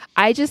 Ever?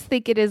 I just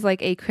think it is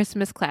like a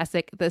Christmas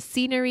classic. The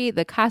scenery,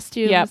 the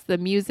costumes, the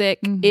music,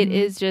 it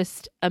is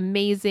just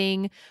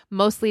amazing.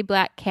 Mostly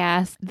black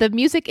cast. The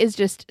music is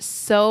just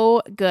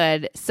so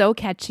good, so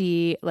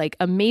catchy, like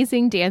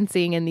amazing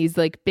dancing and these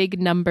like big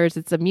numbers.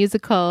 It's a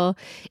musical.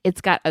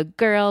 It's got a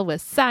girl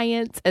with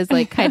science as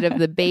like kind of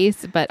the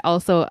base, but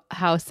also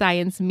how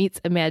science meets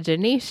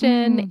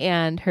imagination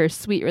and her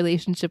sweet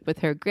relationship with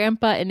her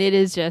grandpa. And it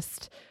is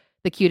just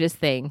the cutest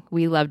thing.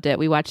 We loved it.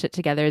 We watched it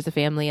together as a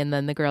family, and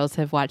then the girls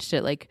have watched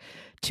it like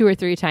 2 or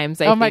 3 times,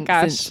 I think,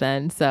 since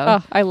then.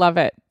 So I love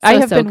it. I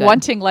have been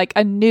wanting like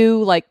a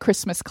new like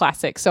Christmas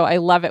classic. So I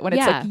love it when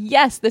it's like,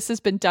 yes, this has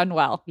been done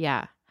well.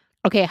 Yeah.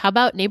 Okay. How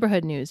about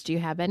neighborhood news? Do you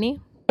have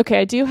any? Okay.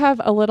 I do have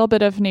a little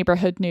bit of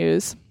neighborhood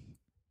news.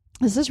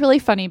 This is really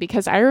funny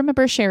because I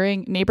remember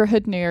sharing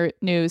neighborhood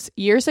news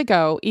years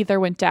ago, either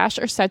when Dash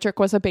or Cedric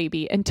was a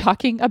baby, and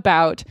talking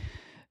about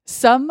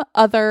some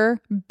other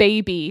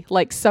baby,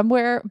 like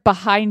somewhere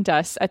behind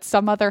us at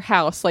some other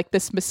house, like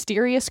this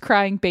mysterious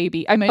crying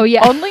baby. I mean,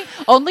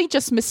 only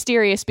just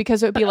mysterious,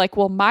 because it would be like,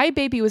 well, my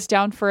baby was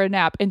down for a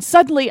nap and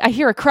suddenly I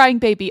hear a crying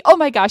baby. Oh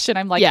my gosh. And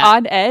I'm like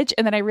on edge.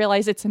 And then I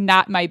realize it's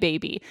not my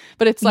baby,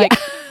 but it's like,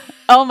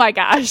 oh my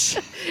gosh.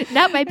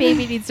 Not my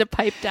baby needs to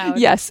pipe down.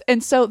 Yes.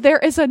 And so there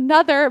is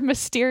another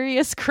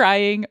mysterious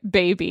crying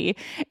baby.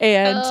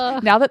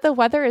 And now that the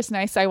weather is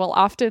nice, I will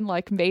often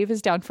like Maeve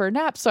is down for a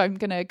nap. So I'm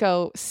going to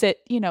go sit,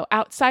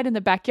 outside in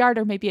the backyard,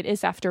 or maybe it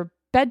is after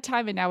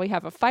bedtime. And now we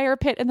have a fire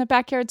pit in the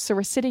backyard. So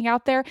we're sitting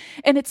out there,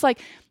 and it's like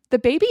the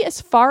baby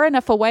is far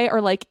enough away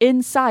or like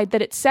inside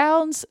that it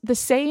sounds the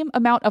same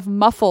amount of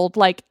muffled,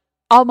 like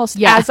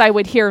almost as I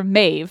would hear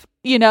Maeve,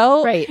 you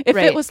know? Right. If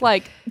it was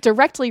like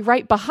directly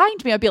right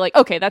behind me, I'd be like,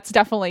 okay, that's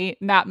definitely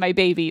not my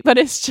baby. But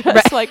it's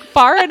just like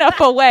far enough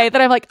away that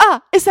I'm like,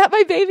 is that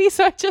my baby?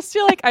 So I just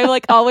feel like I'm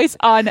like always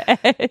on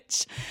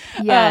edge.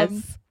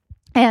 Yes.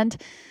 And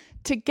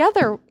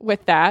together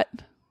with that,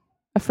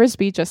 a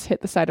Frisbee just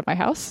hit the side of my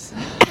house.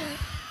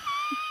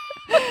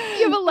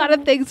 You have a lot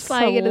of things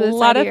flying into the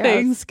side of your house. A lot of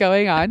things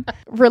going on.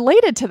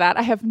 Related to that,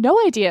 I have no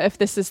idea if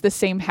this is the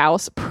same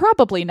house.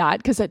 Probably not,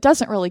 because it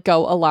doesn't really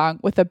go along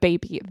with a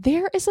baby.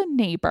 There is a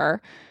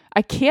neighbor.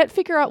 I can't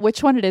figure out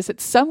which one it is.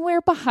 It's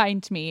somewhere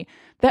behind me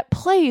that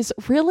plays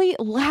really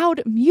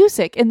loud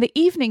music in the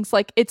evenings.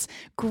 Like, it's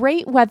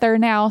great weather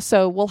now,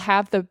 so we'll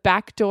have the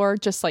back door,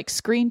 just like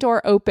screen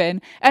door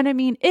open. And I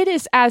mean, it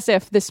is as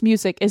if this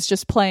music is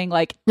just playing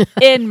like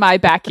in my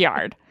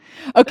backyard.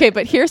 Okay,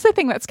 but here's the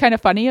thing that's kind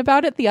of funny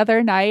about it. The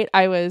other night,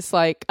 I was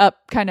like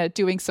up kind of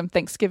doing some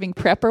Thanksgiving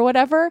prep or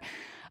whatever.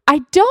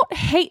 I don't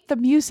hate the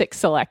music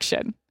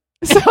selection.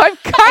 So I'm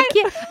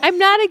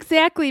not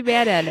exactly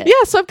mad at it.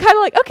 Yeah, so I'm kind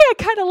of like, okay, I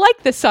kind of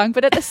like this song,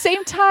 but at the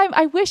same time,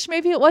 I wish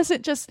maybe it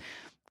wasn't just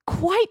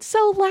quite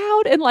so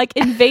loud and like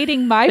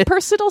invading my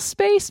personal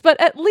space, but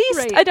at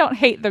least I don't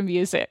hate the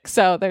music.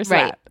 So there's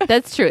that.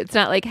 That's true. It's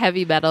not like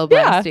heavy metal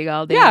blasting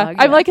all day long.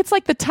 I'm like, it's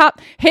like the top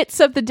hits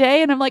of the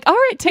day, and I'm like, all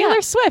right,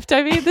 Taylor Swift.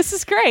 I mean, this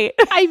is great.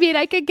 I mean,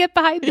 I could get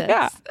behind this.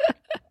 Yeah.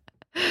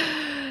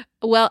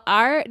 Well,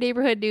 our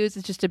neighborhood news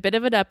is just a bit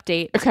of an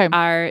update. Okay.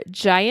 Our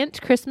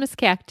giant Christmas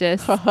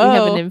cactus. We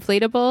have an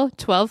inflatable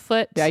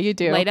 12-foot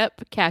light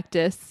up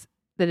cactus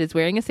that is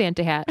wearing a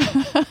Santa hat.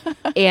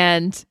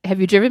 And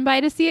have you driven by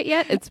to see it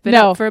yet? It's been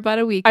up for about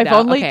a week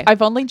now.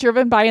 I've only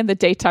driven by in the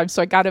daytime,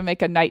 so I got to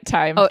make a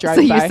nighttime drive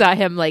so by. You saw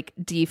him like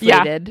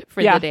deflated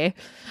for the day.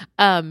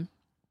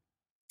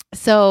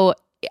 So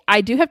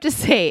I do have to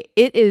say,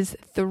 it is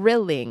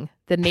thrilling,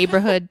 the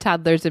neighborhood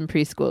toddlers and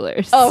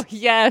preschoolers. Oh,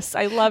 yes.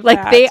 I love that.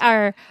 Like, they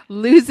are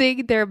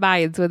losing their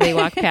minds when they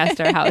walk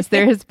past our house.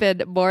 There has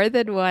been more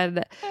than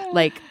one,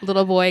 like,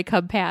 little boy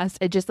come past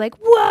and just like,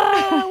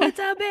 whoa, it's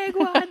a big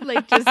one.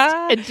 Like, just,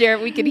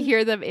 and we can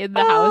hear them in the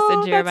house,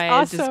 and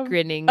Jeremiah is just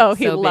grinning. Oh,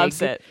 he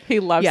loves it.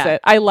 He loves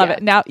it. I love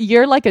it. Now,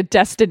 you're like a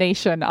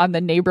destination on the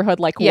neighborhood,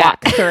 like,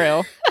 walk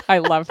through. I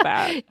love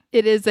that.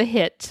 It is a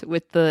hit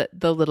with the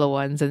little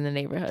ones in the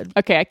neighborhood.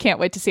 Okay, I can't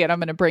wait to see it.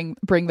 I'm going to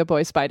bring the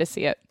boys by to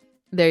see it.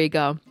 There you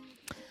go.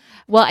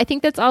 Well, I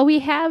think that's all we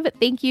have.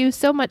 Thank you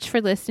so much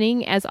for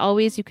listening. As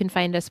always, you can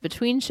find us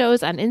between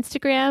shows on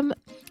Instagram.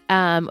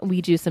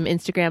 We do some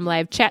Instagram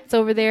live chats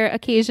over there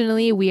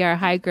occasionally. We are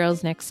Hi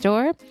Girls Next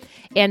Door,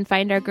 and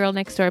find our Girl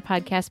Next Door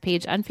podcast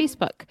page on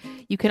Facebook.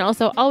 You can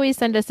also always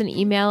send us an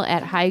email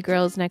at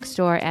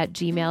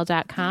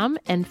higirlsnextdoor@gmail.com,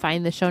 and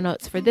find the show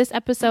notes for this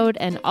episode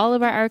and all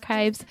of our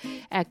archives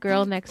at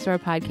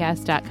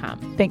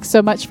girlnextdoorpodcast.com. Thanks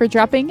so much for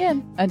dropping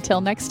in.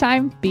 Until next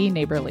time, be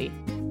neighborly.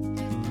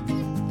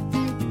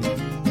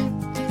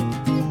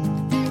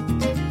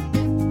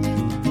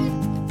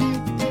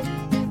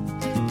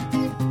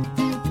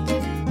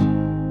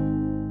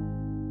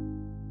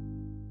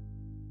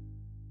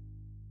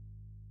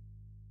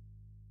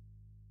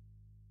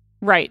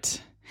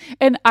 Right.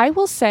 And I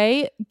will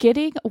say,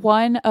 getting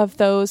one of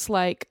those,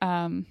 like,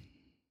 what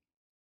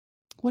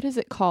is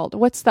it called?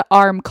 What's the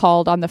arm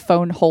called on the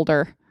phone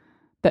holder?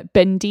 That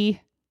bendy?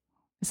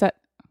 Is that,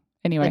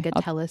 anyway. Like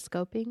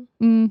telescoping?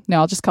 No,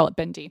 I'll just call it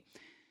bendy.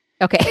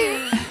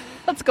 Okay.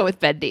 Let's go with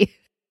bendy.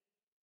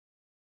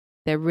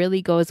 That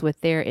really goes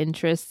with their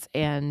interests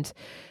and,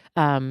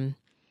 I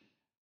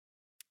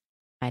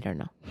don't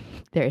know,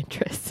 their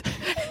interests.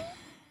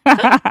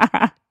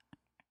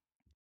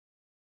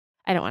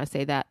 I don't want to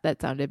say that. That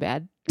sounded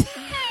bad.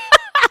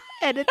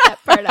 Edit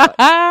that part out.